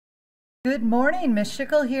Good morning, Miss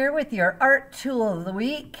Schickel here with your art tool of the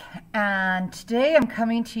week, and today I'm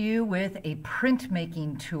coming to you with a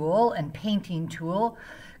printmaking tool and painting tool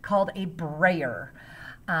called a brayer.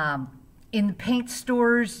 In the paint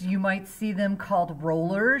stores you might see them called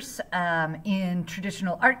rollers. In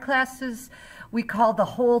traditional art classes we call the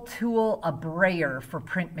whole tool a brayer for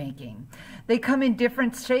printmaking. They come in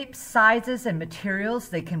different shapes, sizes, and materials.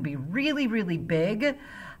 They can be really big.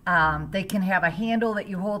 They can have a handle that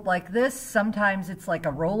you hold like this. Sometimes it's like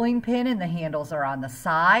a rolling pin and the handles are on the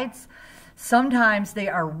sides. Sometimes they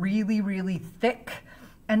are really thick,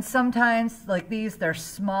 and sometimes, like these, they're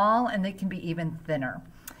small and they can be even thinner.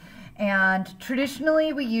 And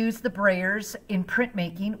traditionally we use the brayers in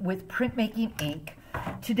printmaking with printmaking ink.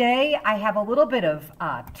 Today I have a little bit of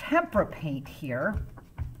tempera paint here,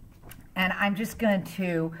 and I'm just going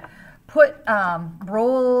to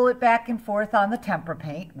roll it back and forth on the tempera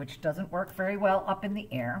paint, which doesn't work very well up in the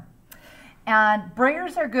air. And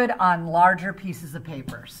brayers are good on larger pieces of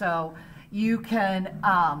paper. So you can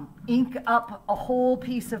ink up a whole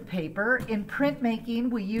piece of paper. In printmaking,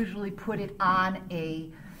 we usually put it on a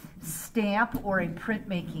stamp or a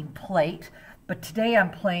printmaking plate. But today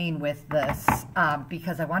I'm playing with this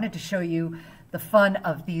because I wanted to show you the fun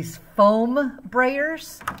of these foam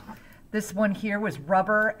brayers. This one here was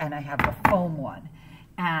rubber, and I have the foam one.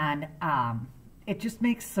 And it just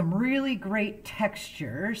makes some really great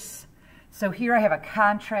textures. So here I have a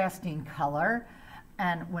contrasting color,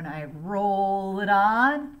 and when I roll it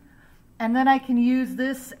on, and then I can use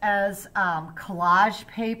this as collage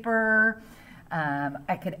paper.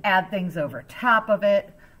 I could add things over top of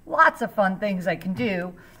it. Lots of fun things I can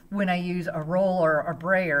do when I use a roller or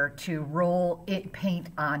brayer to roll paint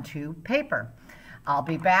onto paper. I'll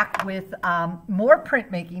be back with more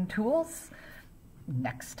printmaking tools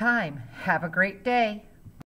next time. Have a great day.